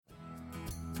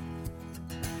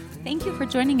Thank you for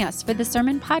joining us for the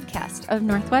Sermon Podcast of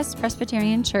Northwest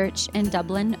Presbyterian Church in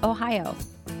Dublin, Ohio.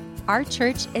 Our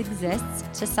church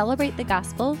exists to celebrate the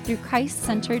gospel through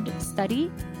Christ-centered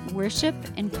study, worship,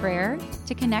 and prayer,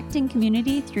 to connect in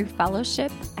community through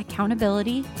fellowship,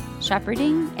 accountability,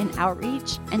 shepherding, and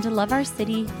outreach, and to love our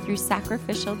city through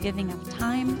sacrificial giving of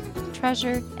time,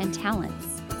 treasure, and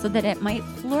talents, so that it might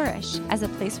flourish as a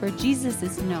place where Jesus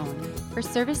is known. For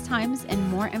service times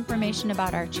and more information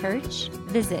about our church,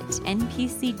 visit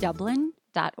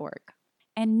npcdublin.org.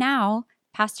 And now,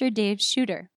 Pastor Dave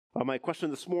Shooter. My question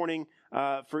this morning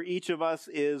for each of us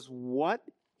is, what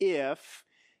if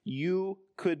you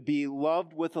could be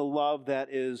loved with a love that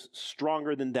is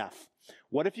stronger than death?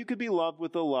 What if you could be loved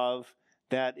with a love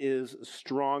that is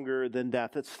stronger than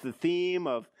death? It's the theme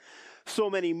of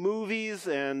so many movies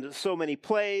and so many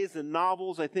plays and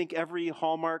novels. I think every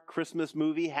Hallmark Christmas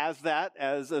movie has that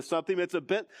as something that's a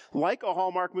bit like a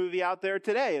Hallmark movie out there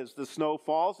today. As the snow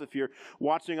falls, if you're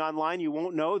watching online, you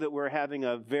won't know that we're having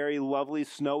a very lovely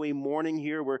snowy morning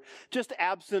here. We're just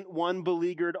absent one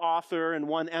beleaguered author and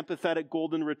one empathetic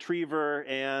golden retriever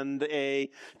and a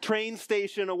train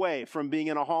station away from being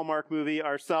in a Hallmark movie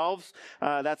ourselves.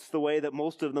 That's the way that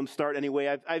most of them start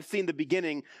anyway. I've seen the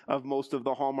beginning of most of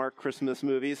the Hallmark Christmas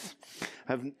movies.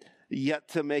 I've yet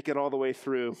to make it all the way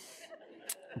through,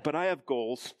 but I have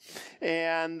goals.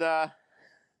 And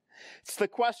it's the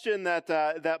question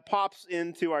that pops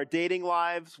into our dating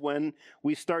lives when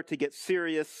we start to get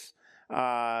serious.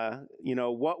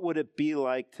 What would it be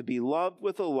like to be loved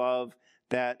with a love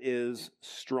that is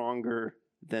stronger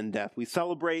than death? We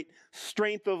celebrate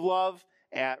strength of love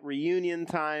at reunion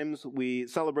times. We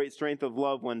celebrate strength of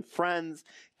love when friends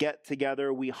get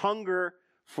together. We hunger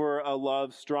for a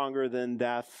love stronger than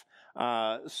death,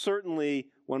 certainly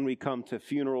when we come to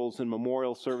funerals and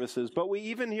memorial services. But we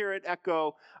even hear it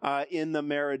echo in the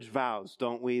marriage vows,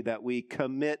 don't we? That we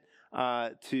commit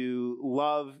to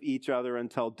love each other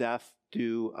until death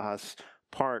do us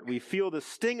part. We feel the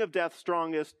sting of death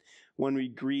strongest when we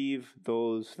grieve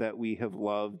those that we have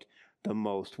loved the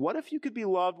most. What if you could be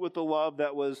loved with a love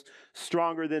that was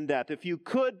stronger than death? If you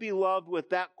could be loved with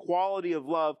that quality of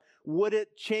love, would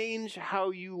it change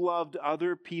how you loved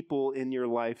other people in your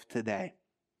life today?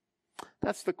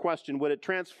 That's the question. Would it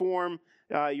transform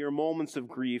your moments of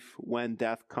grief when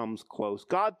death comes close?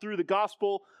 God, through the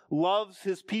gospel, loves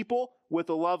his people with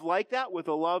a love like that, with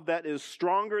a love that is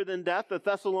stronger than death. The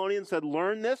Thessalonians had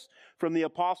learned this from the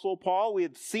Apostle Paul. We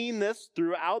have seen this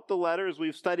throughout the letter as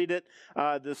we've studied it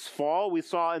this fall. We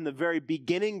saw in the very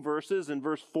beginning verses, in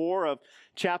verse 4 of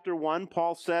chapter 1,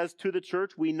 Paul says to the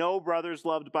church, "We know, brothers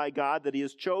loved by God, that he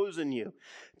has chosen you,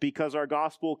 because our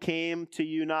gospel came to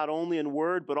you not only in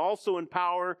word, but also in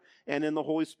power and in the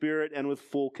Holy Spirit and with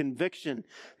full conviction,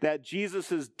 that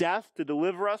Jesus' death to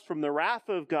deliver us from the wrath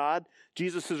of God,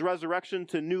 Jesus' resurrection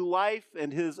to new life,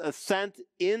 and his ascent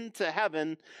into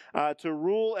heaven to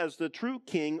rule as the true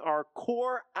king are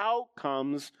core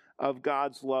outcomes of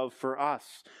God's love for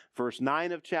us." Verse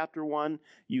 9 of chapter 1,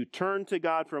 "You turn to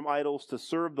God from idols to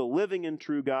serve the living and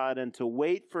true God and to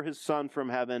wait for his Son from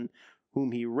heaven,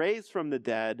 whom he raised from the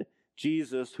dead,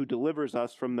 Jesus, who delivers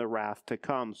us from the wrath to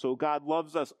come." So God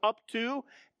loves us up to,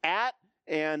 at,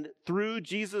 and through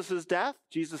Jesus' death.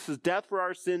 Jesus' death for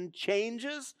our sin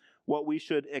changes what we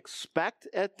should expect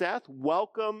at death: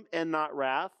 welcome and not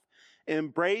wrath,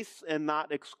 embrace and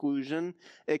not exclusion,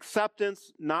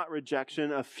 acceptance, not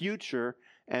rejection, a future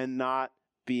and not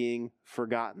being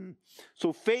forgotten.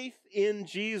 So faith in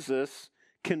Jesus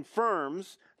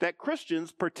confirms that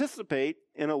Christians participate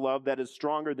in a love that is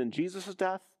stronger than Jesus'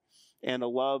 death and a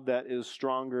love that is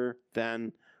stronger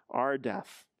than our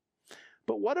death.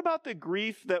 But what about the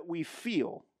grief that we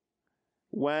feel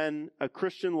when a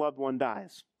Christian loved one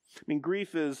dies? I mean,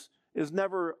 grief is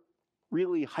never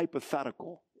really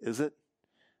hypothetical, is it?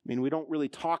 I mean, we don't really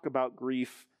talk about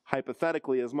grief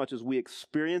hypothetically as much as we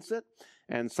experience it.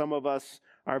 And some of us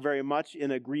are very much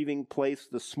in a grieving place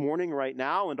this morning right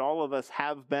now, and all of us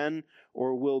have been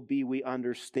or will be. We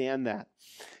understand that.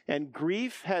 And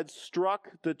grief had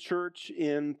struck the church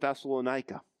in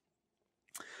Thessalonica.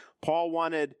 Paul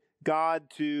wanted God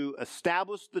to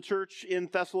establish the church in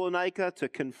Thessalonica, to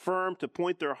confirm, to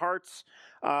point their hearts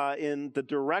in the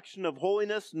direction of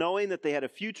holiness, knowing that they had a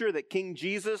future, that King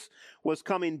Jesus was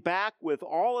coming back with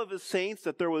all of his saints,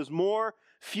 that there was more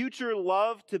future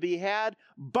love to be had.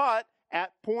 But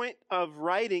at point of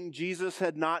writing, Jesus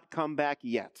had not come back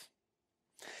yet.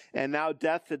 And now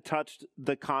death had touched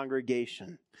the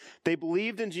congregation. They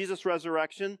believed in Jesus'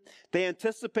 resurrection. They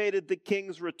anticipated the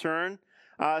king's return.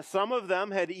 Some of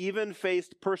them had even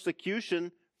faced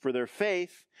persecution for their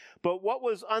faith. But what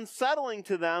was unsettling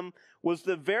to them was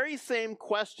the very same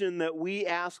question that we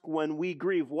ask when we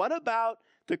grieve. What about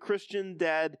the Christian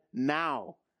dead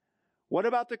now? What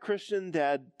about the Christian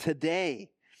dead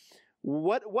today?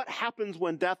 What happens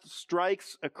when death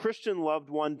strikes a Christian loved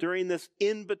one during this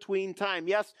in-between time?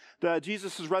 Yes,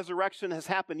 Jesus' resurrection has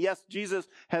happened. Yes, Jesus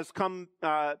has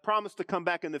promised to come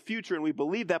back in the future, and we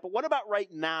believe that. But what about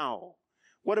right now?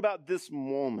 What about this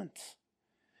moment?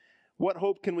 What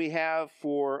hope can we have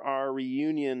for our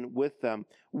reunion with them?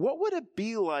 What would it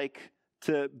be like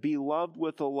to be loved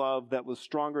with a love that was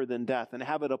stronger than death and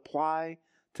have it apply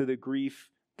to the grief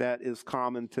that is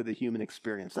common to the human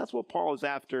experience? That's what Paul is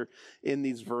after in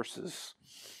these verses.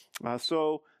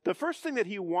 So the first thing that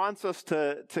he wants us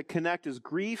to connect is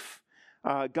grief,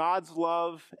 God's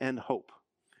love, and hope.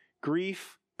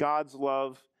 Grief, God's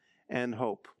love, and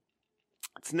hope.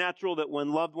 It's natural that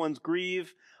when loved ones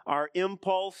grieve, our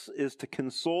impulse is to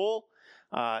console.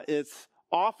 It's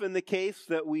often the case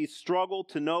that we struggle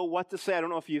to know what to say. I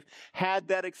don't know if you've had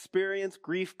that experience.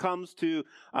 Grief comes to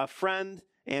a friend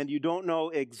and you don't know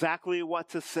exactly what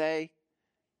to say.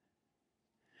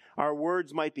 Our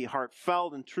words might be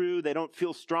heartfelt and true. They don't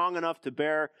feel strong enough to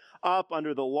bear up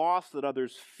under the loss that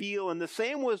others feel. And the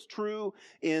same was true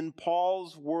in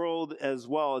Paul's world as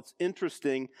well. It's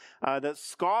interesting that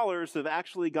scholars have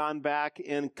actually gone back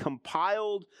and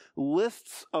compiled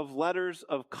lists of letters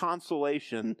of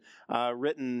consolation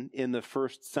written in the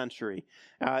first century.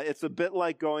 It's a bit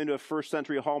like going to a first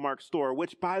century Hallmark store,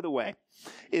 which, by the way,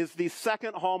 is the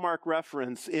second Hallmark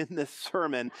reference in this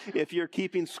sermon, if you're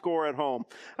keeping score at home.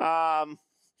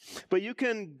 But you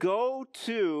can go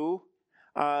to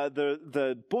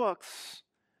the books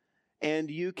and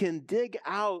you can dig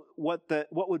out what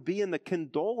would be in the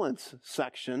condolence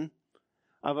section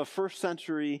of a first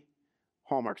century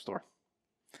Hallmark store.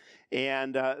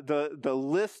 And the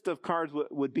list of cards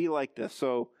would be like this.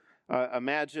 So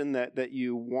imagine that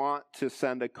you want to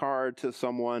send a card to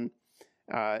someone,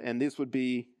 and this would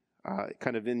be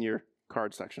kind of in your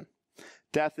card section.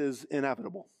 Death is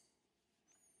inevitable.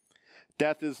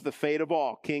 Death is the fate of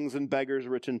all, kings and beggars,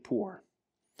 rich and poor.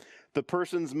 The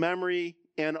person's memory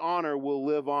and honor will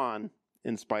live on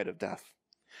in spite of death.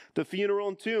 The funeral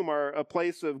and tomb are a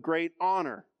place of great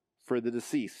honor for the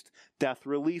deceased. Death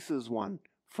releases one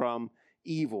from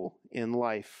evil in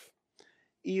life.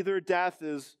 Either death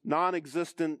is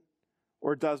non-existent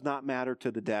or does not matter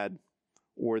to the dead,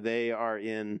 or they are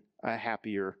in a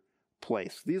happier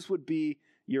place. These would be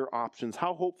your options.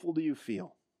 How hopeful do you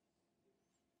feel?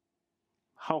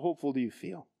 How hopeful do you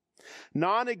feel?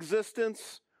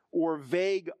 Non-existence or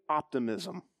vague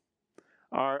optimism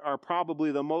are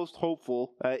probably the most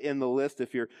hopeful in the list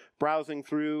if you're browsing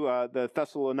through the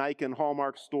Thessalonican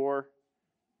Hallmark store.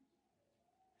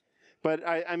 But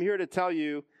I'm here to tell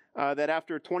you that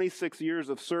after 26 years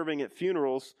of serving at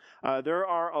funerals, there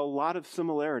are a lot of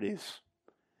similarities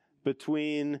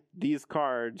between these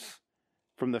cards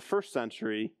from the first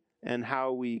century and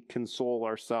how we console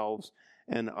ourselves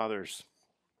and others.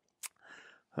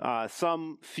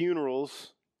 Some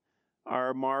funerals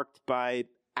are marked by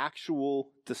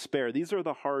actual despair. These are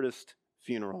the hardest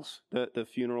funerals, the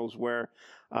funerals where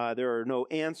there are no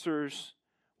answers,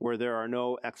 where there are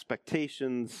no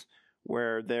expectations,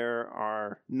 where there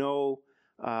are no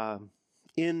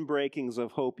inbreakings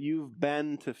of hope. You've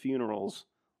been to funerals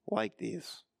like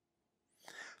these.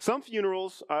 Some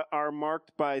funerals are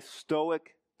marked by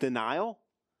stoic denial.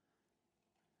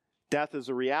 Death is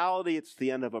a reality. It's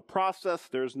the end of a process.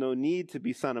 There's no need to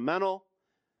be sentimental.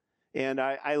 And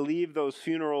I leave those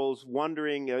funerals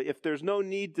wondering, if there's no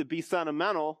need to be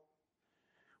sentimental,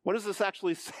 what does this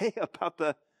actually say about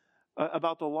the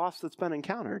loss that's been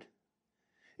encountered?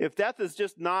 If death is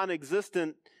just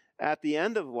non-existent at the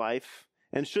end of life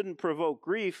and shouldn't provoke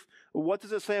grief, what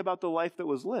does it say about the life that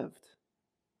was lived?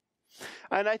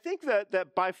 And I think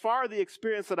that by far the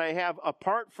experience that I have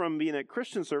apart from being at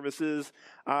Christian services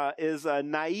is a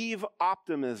naive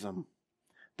optimism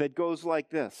that goes like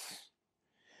this.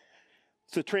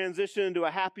 It's a transition into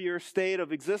a happier state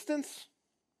of existence.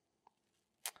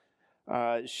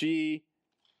 She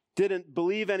didn't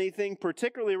believe anything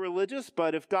particularly religious,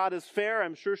 but if God is fair,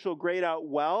 I'm sure she'll grade out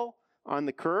well on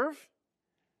the curve.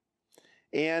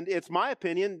 And it's my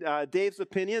opinion, Dave's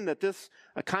opinion, that this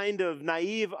kind of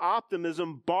naive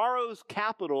optimism borrows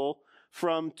capital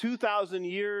from 2,000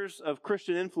 years of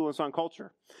Christian influence on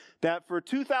culture. That for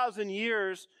 2,000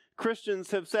 years,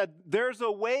 Christians have said there's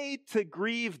a way to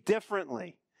grieve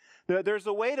differently. There's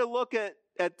a way to look at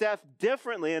death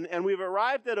differently, and we've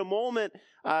arrived at a moment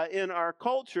in our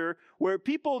culture where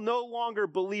people no longer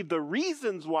believe the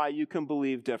reasons why you can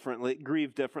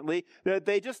grieve differently. That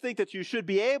they just think that you should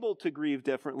be able to grieve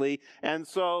differently, and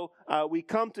so we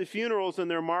come to funerals and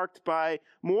they're marked by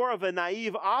more of a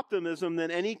naive optimism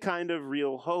than any kind of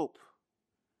real hope.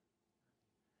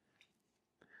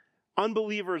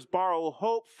 Unbelievers borrow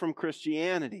hope from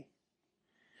Christianity,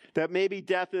 that maybe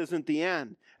death isn't the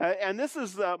end. And this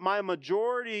is my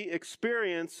majority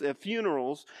experience at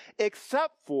funerals,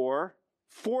 except for,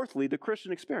 fourthly, the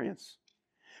Christian experience,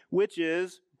 which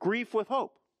is grief with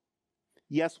hope.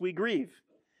 Yes, we grieve.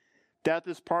 Death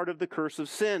is part of the curse of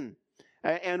sin.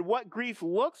 And what grief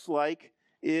looks like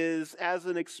is, as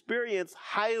an experience,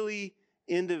 highly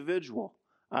individual.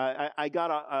 I got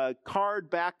a card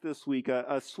back this week,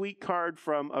 a sweet card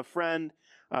from a friend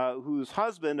whose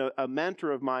husband, a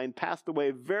mentor of mine, passed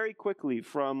away very quickly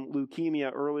from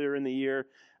leukemia earlier in the year.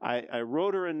 I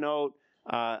wrote her a note.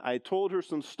 I told her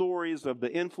some stories of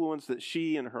the influence that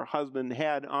she and her husband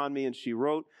had on me, and she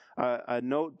wrote a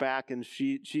note back, and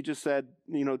she just said,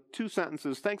 2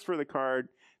 sentences, "Thanks for the card.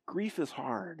 Grief is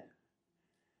hard.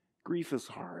 Grief is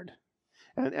hard."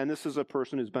 And this is a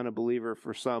person who's been a believer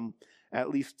for at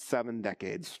least 7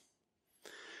 decades.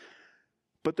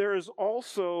 But there is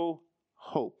also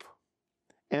hope.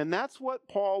 And that's what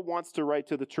Paul wants to write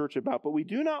to the church about. But we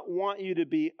do not want you to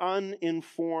be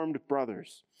uninformed,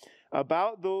 brothers,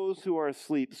 about those who are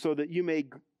asleep, so that you may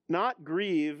not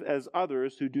grieve as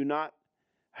others who do not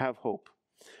have hope.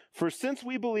 For since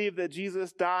we believe that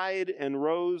Jesus died and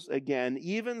rose again,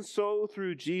 even so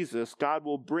through Jesus, God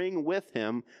will bring with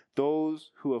him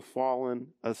those who have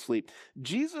fallen asleep.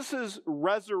 Jesus'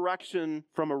 resurrection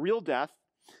from a real death,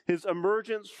 his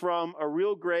emergence from a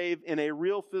real grave in a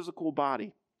real physical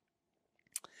body,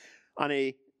 on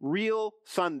a real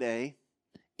Sunday,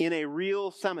 in a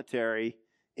real cemetery,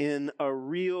 in a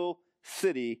real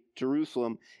city,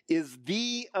 Jerusalem, is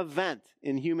the event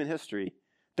in human history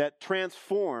that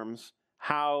transforms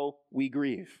how we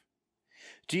grieve.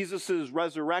 Jesus'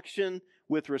 resurrection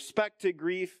with respect to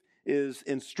grief is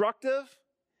instructive,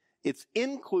 it's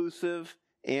inclusive,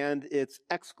 and it's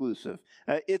exclusive.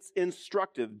 It's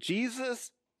instructive.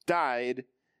 Jesus died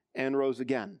and rose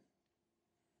again.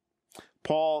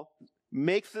 Paul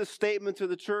makes this statement to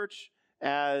the church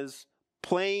as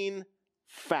plain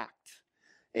fact.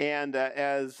 And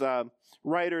as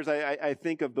writers, I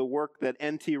think of the work that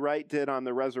N.T. Wright did on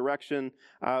the resurrection,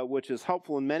 which is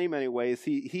helpful in many, many ways.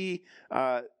 He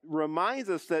reminds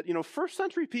us that, first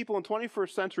century people and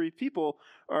 21st century people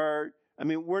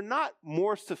we're not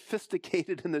more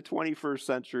sophisticated in the 21st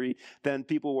century than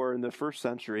people were in the first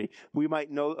century. We might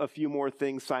know a few more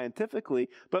things scientifically,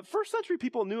 but first century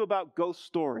people knew about ghost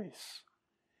stories.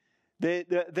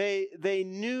 They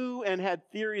knew and had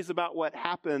theories about what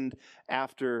happened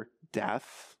after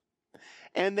death.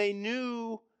 And they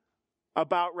knew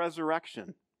about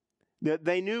resurrection.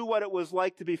 They knew what it was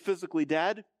like to be physically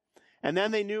dead. And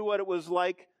then they knew what it was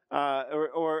like,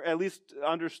 or at least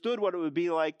understood what it would be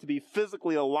like to be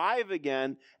physically alive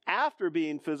again after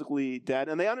being physically dead.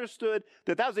 And they understood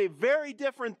that was a very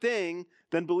different thing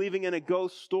than believing in a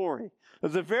ghost story. It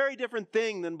was a very different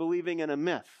thing than believing in a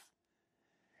myth.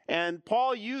 And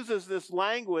Paul uses this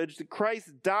language that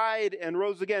Christ died and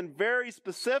rose again very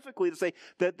specifically to say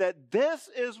that this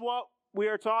is what we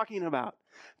are talking about.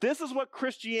 This is what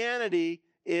Christianity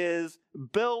is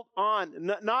built on,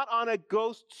 not on a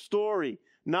ghost story,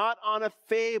 not on a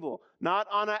fable, not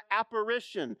on an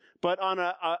apparition, but on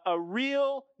a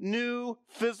real new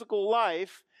physical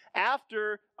life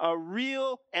after a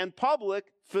real and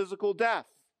public physical death.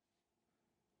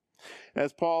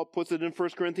 As Paul puts it in 1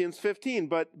 Corinthians 15,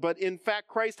 but in fact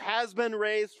Christ has been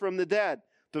raised from the dead,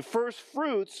 the first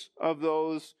fruits of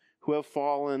those who have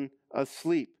fallen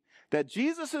asleep. That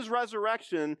Jesus'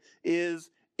 resurrection is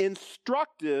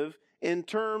instructive in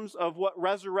terms of what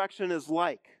resurrection is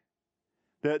like.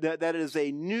 That it is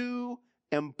a new,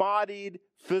 embodied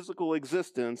physical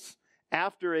existence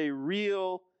after a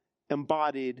real,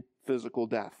 embodied physical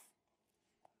death.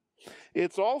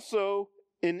 It's also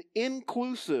an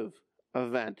inclusive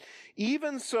event.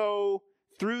 Even so,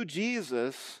 through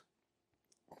Jesus,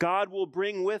 God will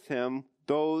bring with him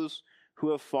those who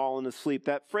have fallen asleep.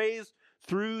 That phrase,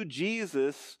 through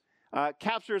Jesus,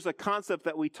 captures a concept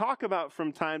that we talk about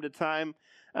from time to time,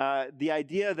 the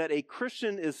idea that a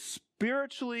Christian is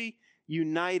spiritually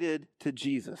united to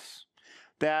Jesus.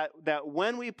 That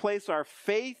when we place our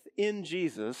faith in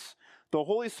Jesus, the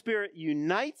Holy Spirit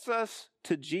unites us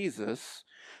to Jesus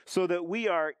so that we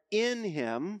are in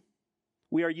him,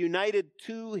 we are united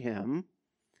to him,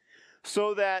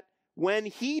 so that when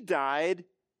he died,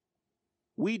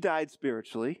 we died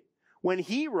spiritually. When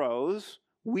he rose,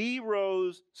 we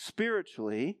rose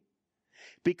spiritually.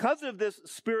 Because of this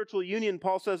spiritual union,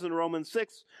 Paul says in Romans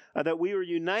 6 that we were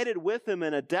united with him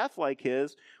in a death like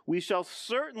his. We shall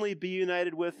certainly be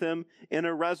united with him in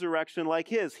a resurrection like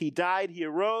his. He died, he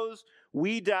arose.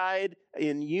 We died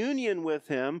in union with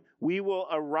him. We will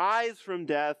arise from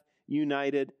death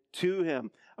united to him.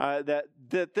 That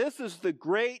this is the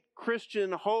great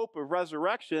Christian hope of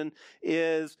resurrection,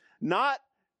 is not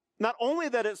only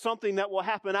that it's something that will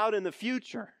happen out in the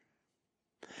future,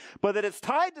 but that it's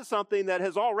tied to something that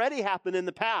has already happened in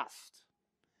the past.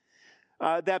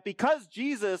 That because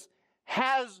Jesus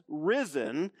has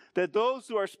risen, that those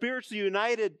who are spiritually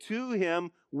united to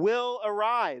him will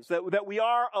arise, that we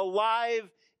are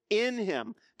alive in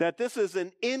him, that this is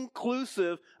an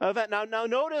inclusive event. Now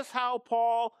notice how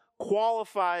Paul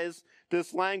qualifies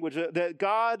this language, that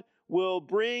God will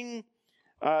bring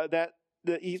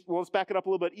let's back it up a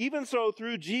little bit. Even so,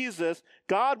 through Jesus,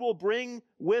 God will bring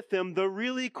with him the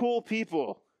really cool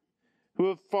people who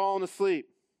have fallen asleep.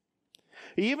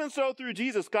 Even so, through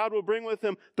Jesus, God will bring with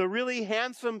him the really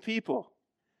handsome people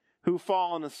who've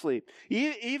fallen asleep.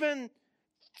 Even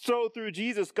so, through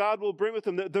Jesus, God will bring with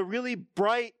him the really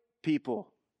bright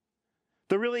people,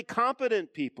 the really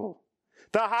competent people,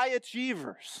 the high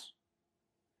achievers.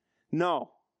 No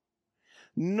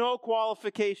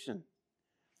qualification.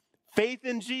 Faith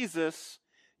in Jesus,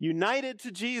 united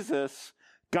to Jesus,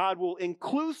 God will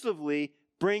inclusively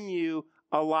bring you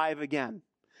alive again.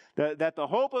 That the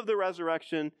hope of the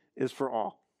resurrection is for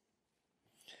all.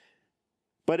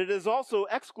 But it is also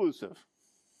exclusive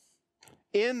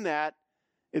in that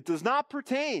it does not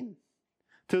pertain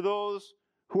to those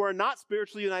who are not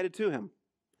spiritually united to him.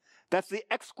 That's the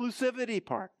exclusivity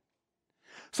part.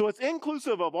 So it's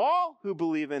inclusive of all who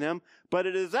believe in him, but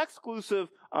it is exclusive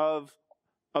of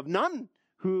none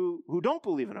who don't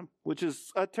believe in him, which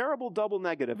is a terrible double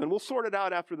negative, and we'll sort it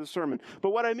out after the sermon.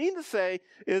 But what I mean to say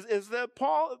is that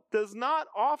Paul does not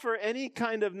offer any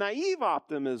kind of naive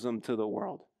optimism to the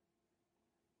world.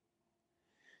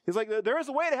 He's like, there is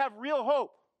a way to have real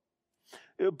hope.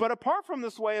 But apart from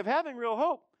this way of having real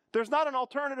hope, there's not an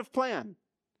alternative plan.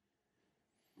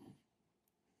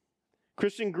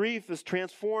 Christian grief is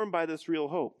transformed by this real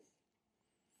hope.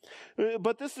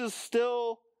 But this is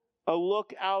still a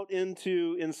look out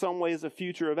into, in some ways, a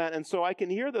future event. And so I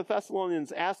can hear the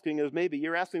Thessalonians asking, as maybe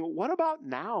you're asking, what about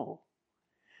now?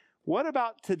 What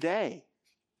about today?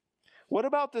 What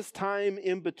about this time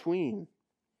in between?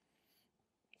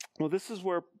 Well, this is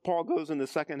where Paul goes in the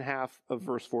second half of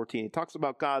verse 14. He talks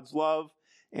about God's love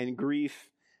and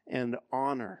grief and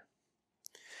honor.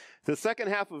 The second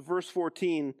half of verse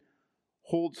 14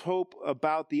 holds hope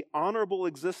about the honorable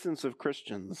existence of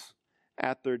Christians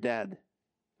at their death,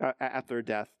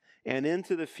 and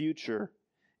into the future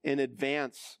in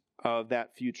advance of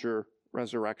that future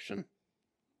resurrection.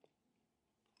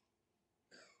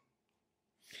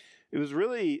 It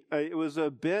was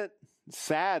a bit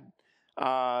sad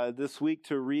this week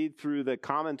to read through the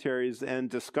commentaries and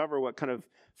discover what kind of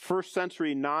first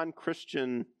century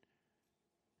non-Christian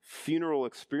funeral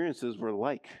experiences were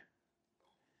like.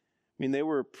 I mean, they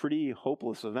were pretty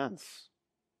hopeless events.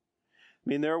 I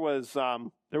mean, there was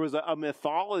a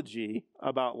mythology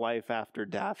about life after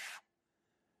death,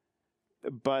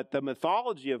 but the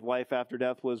mythology of life after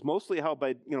death was mostly held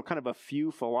by, kind of a few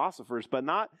philosophers, but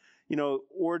not,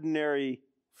 ordinary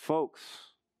folks.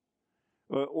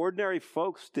 Ordinary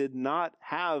folks did not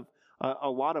have a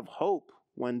lot of hope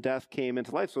when death came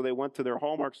into life. So they went to their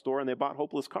Hallmark store and they bought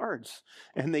hopeless cards,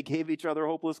 and they gave each other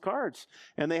hopeless cards,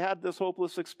 and they had this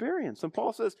hopeless experience. And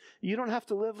Paul says, you don't have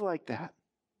to live like that.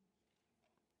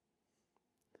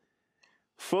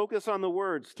 Focus on the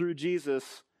words. Through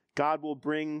Jesus, God will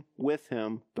bring with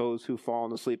him those who've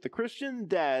fallen asleep. The Christian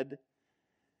dead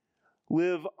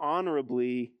live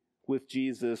honorably with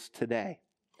Jesus today.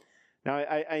 Now,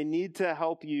 I need to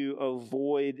help you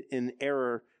avoid an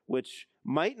error, which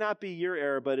might not be your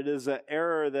error, but it is an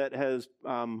error that has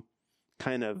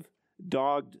kind of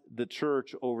dogged the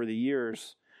church over the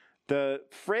years. The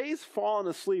phrase fallen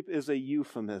asleep is a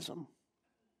euphemism.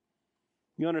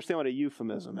 You understand what a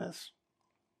euphemism is?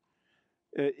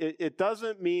 It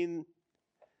doesn't mean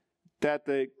that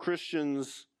the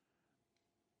Christians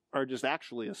are just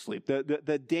actually asleep.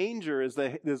 The danger is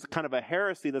there's kind of a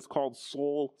heresy that's called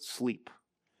soul sleep.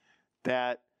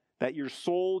 That your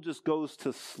soul just goes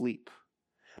to sleep.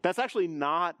 That's actually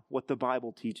not what the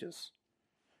Bible teaches.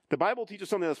 The Bible teaches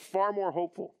something that's far more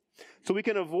hopeful. So we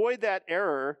can avoid that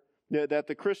error that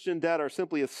the Christian dead are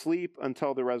simply asleep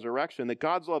until the resurrection, that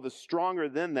God's love is stronger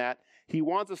than that. he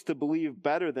wants us to believe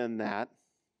better than that.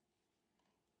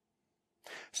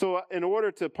 So in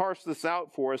order to parse this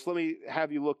out for us, let me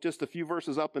have you look just a few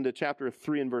verses up into chapter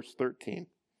 3 and verse 13.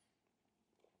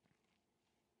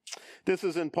 This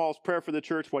is in Paul's prayer for the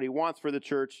church, what he wants for the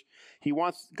church. He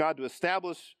wants God to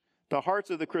establish the hearts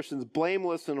of the Christians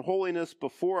blameless in holiness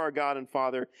before our God and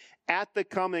Father at the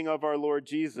coming of our Lord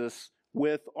Jesus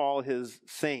with all his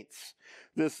saints.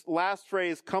 This last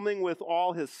phrase, coming with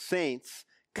all his saints,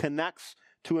 connects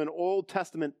to an Old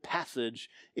Testament passage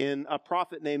in a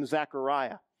prophet named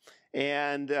Zechariah.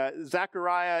 And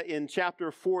Zechariah in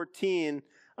chapter 14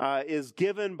 is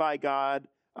given by God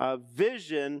a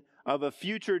vision of a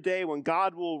future day when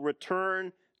God will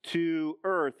return to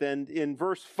earth. And in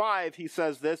verse 5, he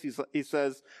says this, he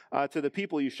says to the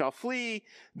people, you shall flee,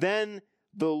 then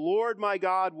the Lord my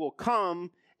God will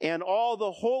come, and all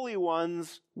the holy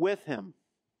ones with him.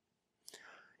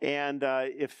 And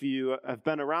if you have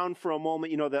been around for a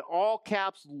moment, you know that all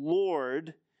caps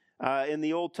Lord in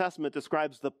the Old Testament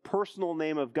describes the personal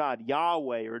name of God,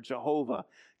 Yahweh or Jehovah,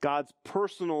 God's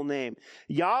personal name.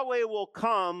 Yahweh will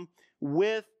come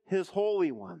with his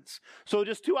holy ones. So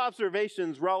just two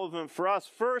observations relevant for us.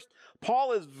 First,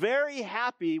 Paul is very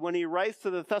happy when he writes to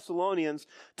the Thessalonians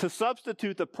to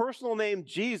substitute the personal name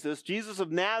Jesus, Jesus of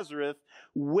Nazareth,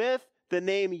 with the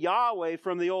name Yahweh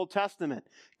from the Old Testament,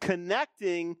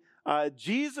 connecting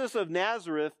Jesus of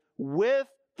Nazareth with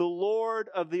the Lord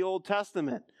of the Old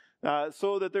Testament.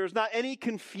 So that there's not any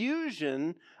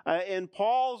confusion in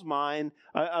Paul's mind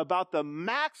about the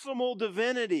maximal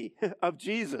divinity of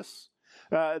Jesus.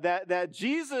 That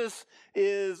Jesus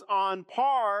is on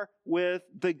par with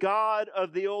the God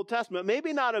of the Old Testament.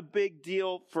 Maybe not a big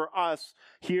deal for us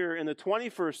here in the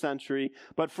 21st century,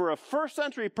 but for a first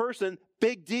century person,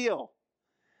 big deal.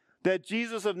 That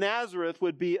Jesus of Nazareth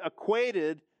would be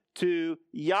equated to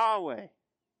Yahweh.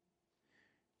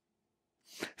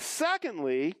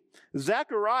 Secondly,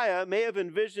 Zechariah may have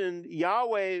envisioned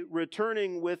Yahweh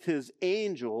returning with his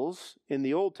angels in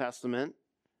the Old Testament.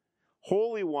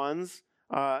 Holy ones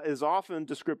is often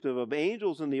descriptive of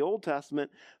angels in the Old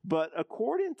Testament, but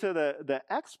according to the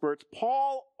experts,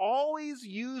 Paul always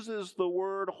uses the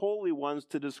word holy ones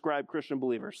to describe Christian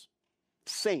believers.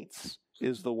 Saints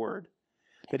is the word.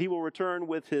 That he will return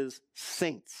with his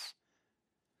saints.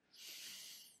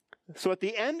 So at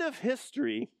the end of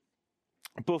history,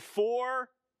 before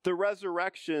the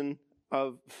resurrection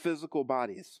of physical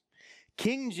bodies,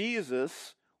 King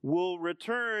Jesus will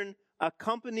return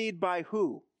accompanied by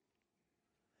who?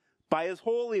 By his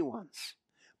holy ones,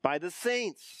 by the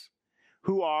saints,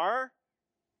 who are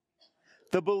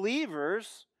the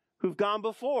believers who've gone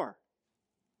before.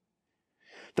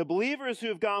 The believers who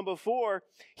have gone before,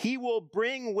 he will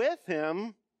bring with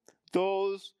him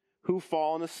those who've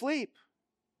fallen asleep.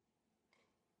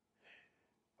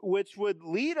 Which would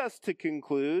lead us to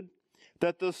conclude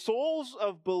that the souls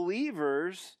of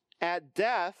believers at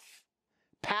death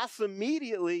pass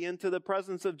immediately into the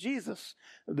presence of Jesus.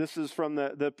 This is from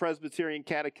the Presbyterian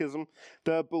Catechism.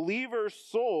 The believer's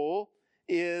soul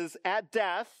is at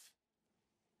death,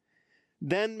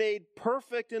 then made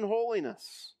perfect in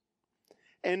holiness,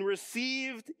 and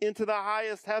received into the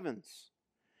highest heavens,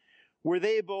 where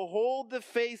they behold the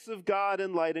face of God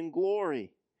in light and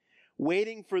glory,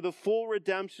 waiting for the full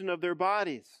redemption of their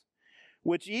bodies,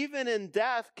 which even in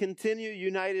death continue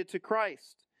united to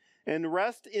Christ, and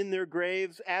rest in their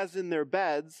graves as in their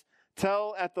beds,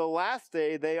 till at the last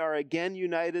day they are again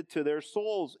united to their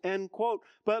souls. End quote.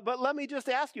 But let me just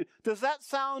ask you, does that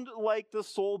sound like the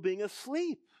soul being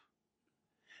asleep?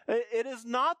 It is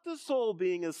not the soul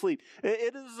being asleep.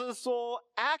 It is the soul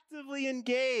actively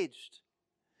engaged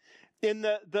in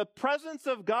the presence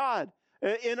of God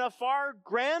in a far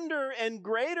grander and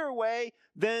greater way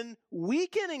than we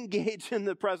can engage in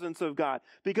the presence of God.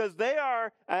 Because they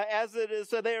are, as it is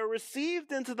said, they are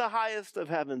received into the highest of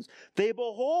heavens. They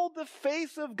behold the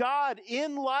face of God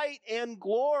in light and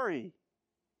glory,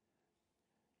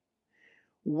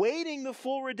 waiting the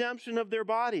full redemption of their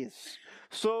bodies.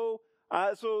 So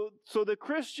the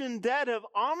Christian dead have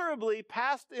honorably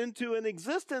passed into an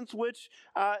existence which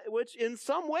in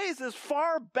some ways is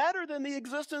far better than the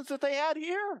existence that they had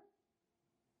here.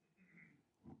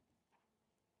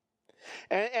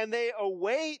 And they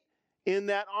await in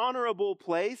that honorable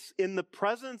place, in the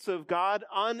presence of God,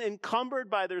 unencumbered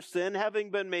by their sin, having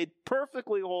been made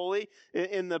perfectly holy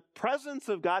in the presence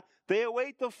of God, they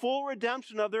await the full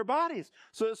redemption of their bodies.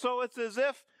 So it's as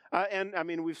if, and I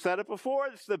mean, we've said it before,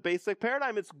 it's the basic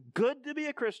paradigm. It's good to be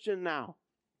a Christian now.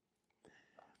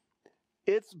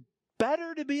 It's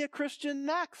better to be a Christian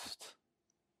next.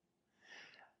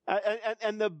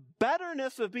 And the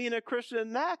betterness of being a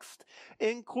Christian next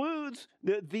includes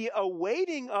the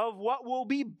awaiting of what will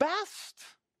be best,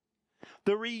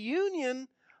 the reunion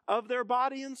of their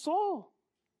body and soul.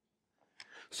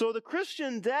 So the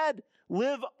Christian dead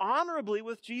live honorably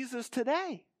with Jesus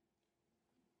today.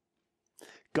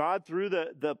 God, through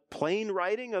the plain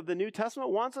writing of the New Testament,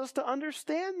 wants us to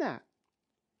understand that.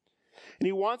 And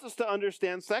he wants us to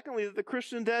understand, secondly, that the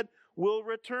Christian dead will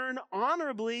return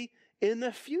honorably in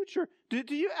the future. Do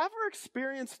you ever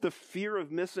experience the fear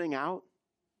of missing out?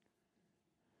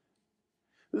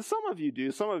 Some of you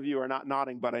do. Some of you are not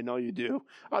nodding, but I know you do.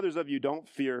 Others of you don't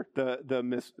fear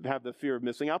have the fear of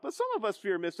missing out. But some of us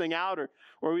fear missing out,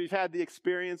 or we've had the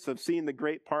experience of seeing the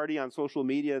great party on social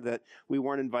media that we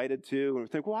weren't invited to, and we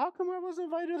think, well, how come I wasn't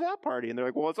invited to that party? And they're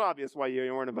like, well, it's obvious why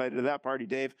you weren't invited to that party,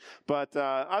 Dave. But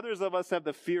others of us have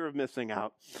the fear of missing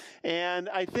out. And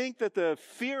I think that the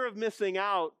fear of missing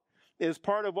out is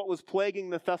part of what was plaguing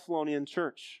the Thessalonian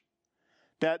church.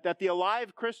 That the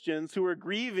alive Christians who were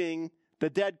grieving the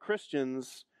dead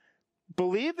Christians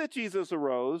believed that Jesus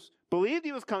arose, believed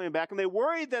he was coming back, and they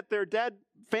worried that their dead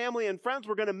family and friends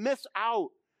were going to miss out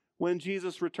when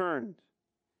Jesus returned.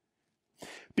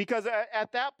 Because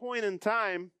at that point in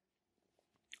time,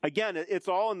 again, it's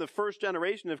all in the first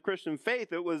generation of Christian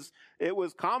faith. It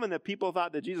was common that people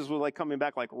thought that Jesus was coming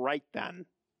back right then,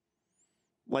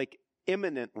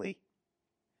 imminently,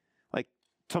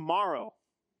 tomorrow.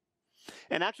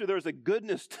 And actually, there's a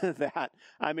goodness to that.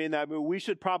 I mean, we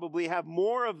should probably have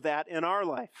more of that in our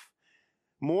life.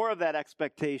 More of that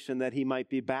expectation that he might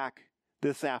be back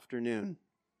this afternoon.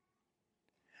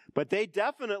 But they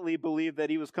definitely believed that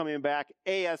he was coming back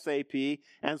ASAP.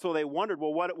 And so they wondered,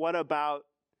 well, what about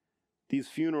these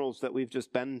funerals that we've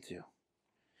just been to?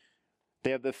 They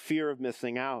have the fear of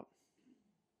missing out.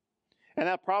 And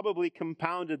that probably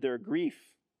compounded their grief.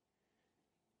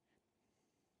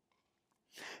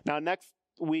 Now, next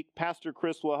week, Pastor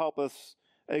Chris will help us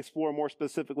explore more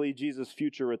specifically Jesus'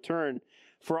 future return.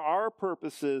 For our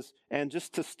purposes, and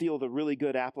just to steal the really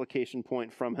good application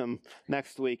point from him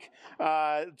next week,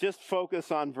 just focus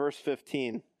on verse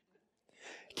 15.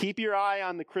 Keep your eye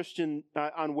on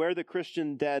on where the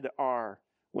Christian dead are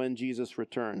when Jesus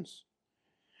returns.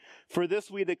 For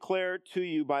this we declare to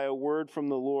you by a word from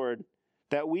the Lord,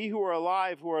 that we who are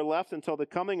alive, who are left until the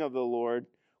coming of the Lord,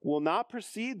 will not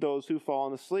precede those who've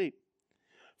fallen asleep.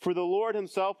 For the Lord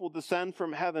himself will descend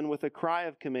from heaven with a cry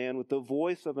of command, with the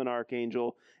voice of an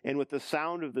archangel, and with the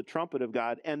sound of the trumpet of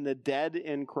God, and the dead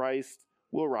in Christ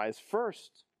will rise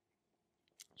first.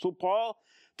 So Paul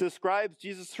describes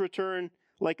Jesus' return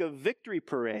like a victory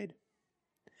parade.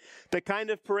 The kind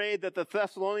of parade that the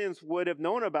Thessalonians would have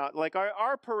known about.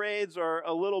 Our parades are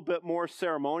a little bit more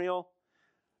ceremonial.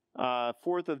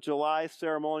 4th of July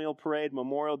ceremonial parade,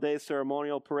 Memorial Day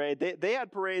ceremonial parade. They had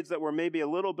parades that were maybe a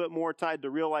little bit more tied to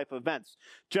real life events.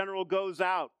 General goes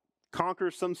out,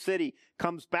 conquers some city,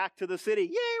 comes back to the city. Yay,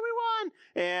 we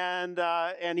won!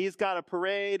 And he's got a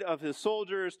parade of his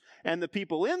soldiers, and the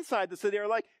people inside the city are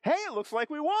like, hey, it looks like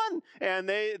we won! And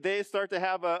they start to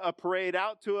have a parade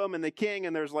out to him and the king,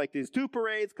 and there's these two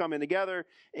parades coming together.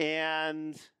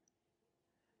 And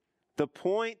the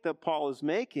point that Paul is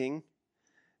making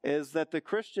is that the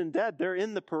Christian dead, they're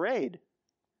in the parade.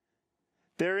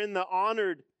 They're in the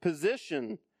honored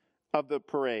position of the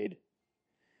parade.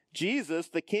 Jesus,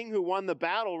 the king who won the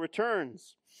battle,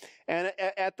 returns. And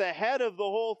at the head of the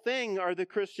whole thing are the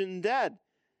Christian dead.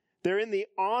 They're in the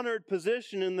honored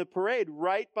position in the parade,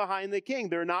 right behind the king.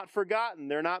 They're not forgotten.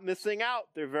 They're not missing out.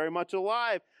 They're very much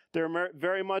alive. They're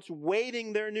very much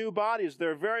waiting their new bodies.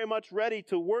 They're very much ready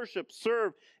to worship,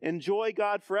 serve, enjoy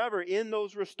God forever in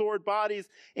those restored bodies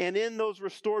and in those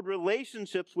restored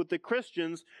relationships with the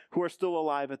Christians who are still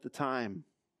alive at the time.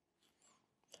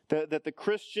 That the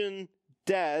Christian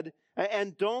dead,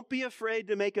 and don't be afraid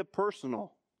to make it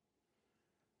personal.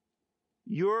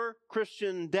 Your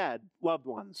Christian dead, loved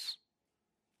ones,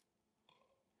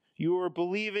 your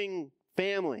believing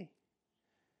family,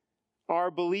 our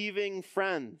believing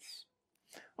friends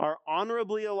are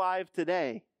honorably alive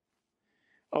today,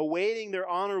 awaiting their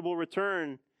honorable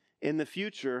return in the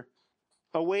future,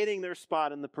 awaiting their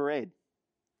spot in the parade.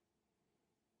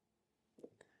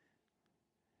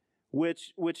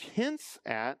 Which hints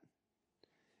at,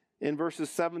 in verses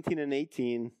 17 and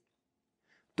 18,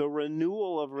 the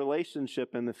renewal of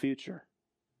relationship in the future.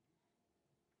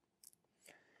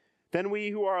 Then we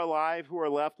who are alive, who are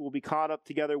left, will be caught up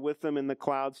together with them in the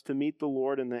clouds to meet the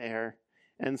Lord in the air.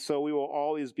 And so we will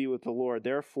always be with the Lord.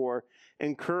 Therefore,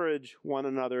 encourage one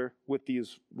another with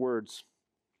these words.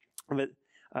 But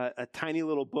a tiny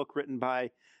little book written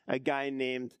by a guy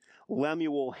named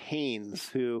Lemuel Haynes,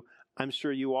 who I'm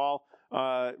sure you all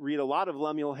read a lot of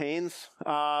Lemuel Haynes.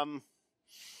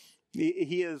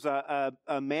 He is a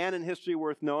man in history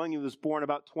worth knowing. He was born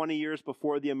about 20 years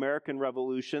before the American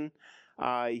Revolution.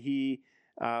 He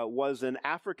was an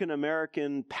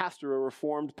African-American pastor, a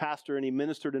Reformed pastor, and he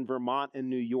ministered in Vermont and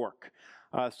New York.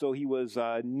 So he was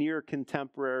near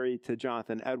contemporary to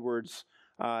Jonathan Edwards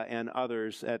and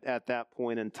others at that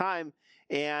point in time.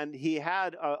 And he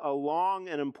had a long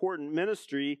and important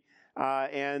ministry,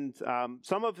 and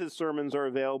some of his sermons are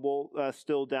available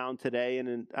still down today.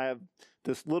 And I have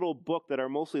this little book that are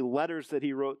mostly letters that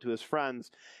he wrote to his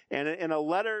friends. And in a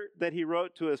letter that he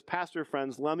wrote to his pastor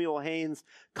friends, Lemuel Haynes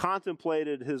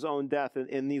contemplated his own death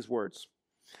in these words.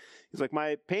 He's like,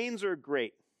 "My pains are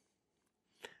great,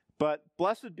 but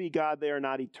blessed be God, they are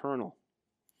not eternal.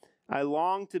 I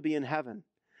long to be in heaven.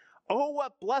 Oh,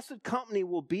 what blessed company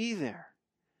will be there!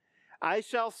 I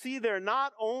shall see there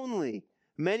not only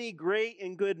many great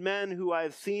and good men who I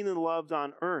have seen and loved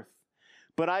on earth,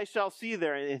 but I shall see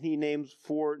there," and he names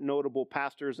 4 notable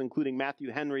pastors, including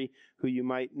Matthew Henry, who you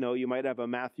might know. You might have a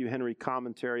Matthew Henry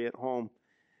commentary at home.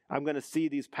 "I'm going to see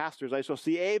these pastors. I shall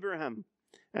see Abraham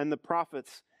and the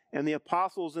prophets and the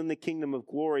apostles in the kingdom of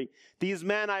glory. These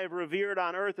men I have revered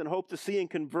on earth and hope to see and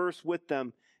converse with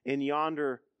them in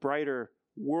yonder brighter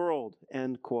world,"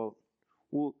 end quote.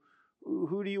 Well,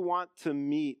 who do you want to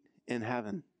meet in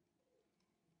heaven?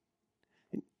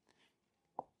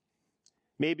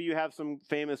 Maybe you have some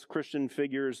famous Christian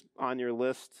figures on your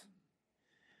list.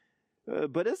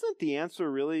 But isn't the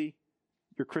answer really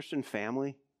your Christian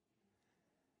family?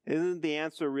 Isn't the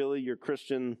answer really your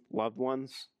Christian loved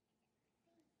ones?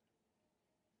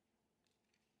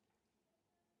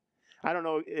 I don't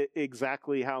know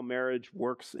exactly how marriage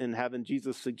works in heaven.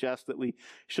 Jesus suggests that we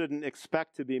shouldn't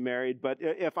expect to be married, but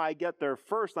if I get there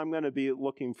first, I'm going to be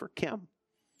looking for Kim.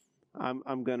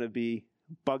 I'm going to be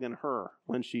bugging her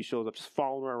when she shows up, just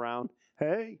following her around.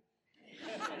 "Hey,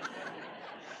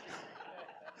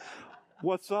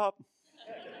 what's up?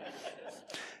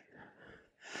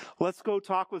 Let's go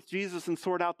talk with Jesus and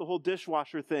sort out the whole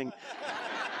dishwasher thing."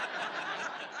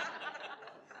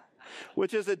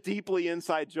 Which is a deeply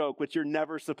inside joke, which you're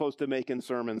never supposed to make in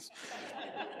sermons.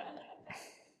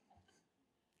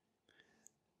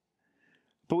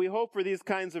 But we hope for these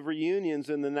kinds of reunions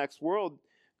in the next world.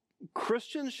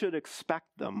 Christians should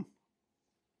expect them.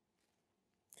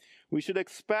 We should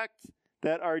expect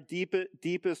that our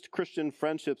deepest Christian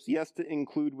friendships, yes, to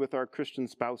include with our Christian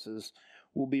spouses,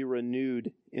 will be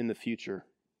renewed in the future.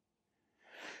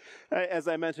 As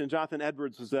I mentioned, Jonathan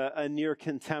Edwards was a near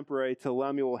contemporary to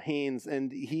Lemuel Haynes,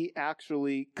 and he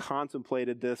actually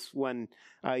contemplated this when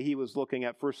he was looking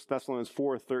at 1 Thessalonians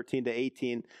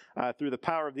 4:13-18. Through the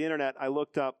power of the internet, I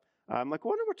looked up, I'm like, I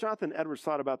wonder what Jonathan Edwards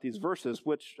thought about these verses,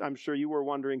 which I'm sure you were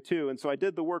wondering too. And so I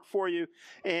did the work for you.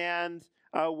 And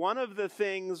one of the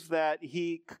things that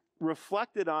he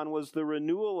reflected on was the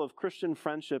renewal of Christian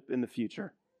friendship in the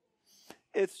future.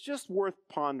 It's just worth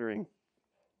pondering.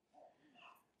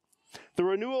 The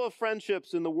renewal of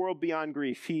friendships in the world beyond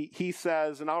grief. He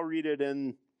says, and I'll read it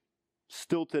in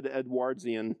stilted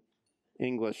Edwardsian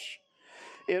English.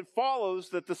 "It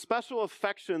follows that the special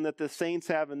affection that the saints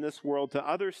have in this world to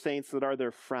other saints that are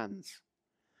their friends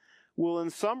will in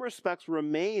some respects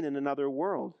remain in another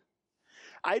world.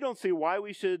 I don't see why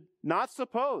we should not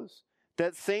suppose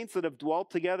that saints that have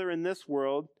dwelt together in this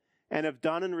world and have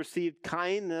done and received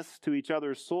kindness to each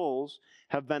other's souls,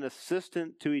 have been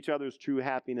assistant to each other's true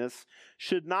happiness,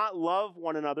 should not love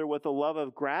one another with a love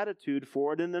of gratitude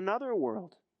for it in another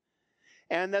world.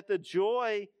 And that the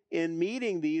joy in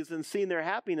meeting these and seeing their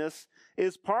happiness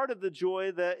is part of the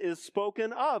joy that is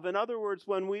spoken of. In other words,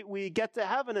 when we get to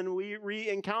heaven and we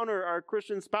re-encounter our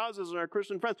Christian spouses and our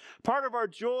Christian friends, part of our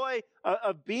joy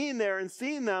of being there and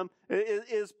seeing them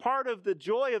is part of the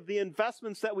joy of the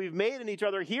investments that we've made in each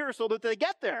other here so that they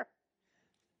get there.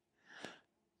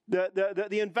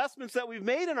 The investments that we've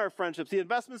made in our friendships, the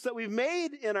investments that we've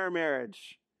made in our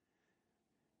marriage.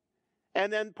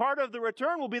 And then part of the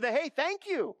return will be the, hey, thank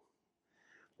you.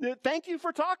 Thank you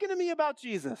for talking to me about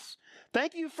Jesus.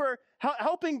 Thank you for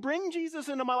helping bring Jesus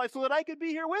into my life so that I could be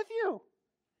here with you.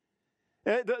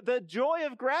 The joy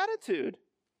of gratitude.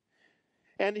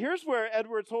 And here's where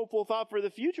Edwards' hopeful thought for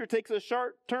the future takes a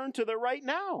sharp turn to the right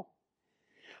now.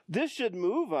 This should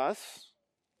move us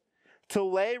to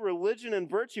lay religion and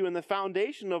virtue in the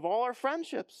foundation of all our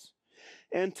friendships,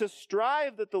 and to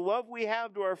strive that the love we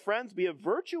have to our friends be a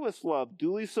virtuous love,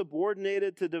 duly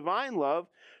subordinated to divine love,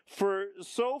 for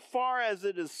so far as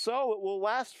it is so, it will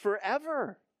last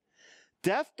forever.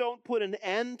 Death don't put an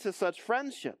end to such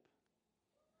friendship,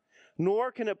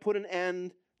 nor can it put an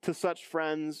end to such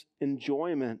friends'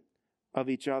 enjoyment of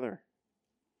each other.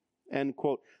 End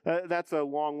quote. That's a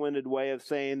long-winded way of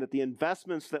saying that the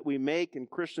investments that we make in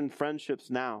Christian friendships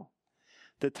now,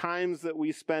 the times that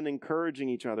we spend encouraging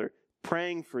each other,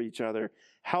 praying for each other,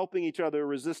 helping each other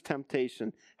resist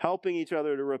temptation, helping each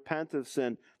other to repent of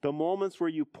sin, the moments where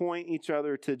you point each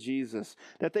other to Jesus,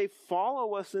 that they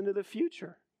follow us into the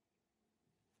future.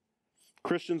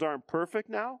 Christians aren't perfect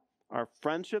now. Our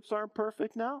friendships aren't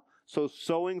perfect now. So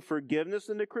sowing forgiveness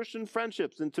into Christian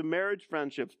friendships, into marriage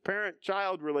friendships,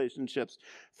 parent-child relationships,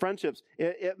 friendships,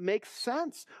 it makes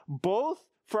sense, both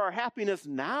for our happiness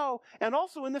now and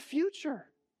also in the future.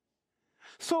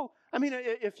 So,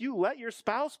 if you let your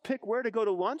spouse pick where to go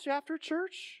to lunch after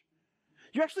church,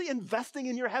 you're actually investing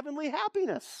in your heavenly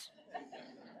happiness.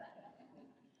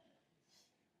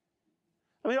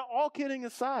 All kidding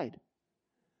aside,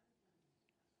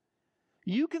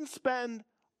 you can spend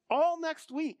all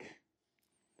next week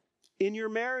in your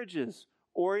marriages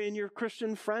or in your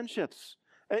Christian friendships,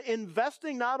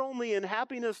 investing not only in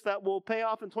happiness that will pay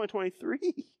off in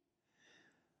 2023,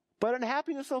 but in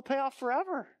happiness that will pay off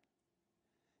forever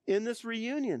in this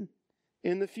reunion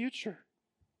in the future.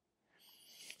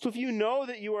 So if you know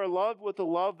that you are loved with a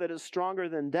love that is stronger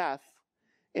than death,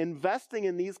 investing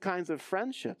in these kinds of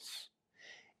friendships,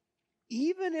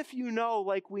 even if you know,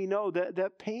 like we know,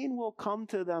 that pain will come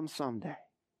to them someday,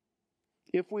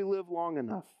 if we live long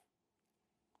enough,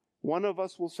 one of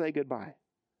us will say goodbye.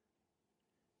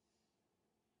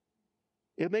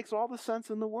 It makes all the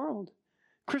sense in the world.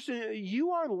 Christian,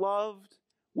 you are loved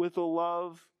with a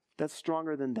love that's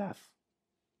stronger than death.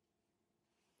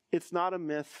 It's not a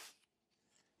myth.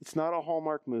 It's not a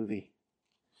Hallmark movie.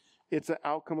 It's an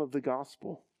outcome of the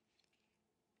gospel.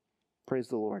 Praise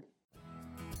the Lord.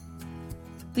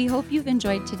 We hope you've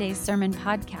enjoyed today's sermon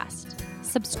podcast.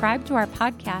 Subscribe to our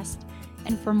podcast,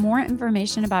 and for more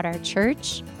information about our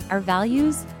church, our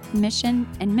values, mission,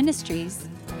 and ministries,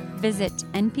 visit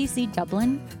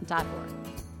npcdublin.org.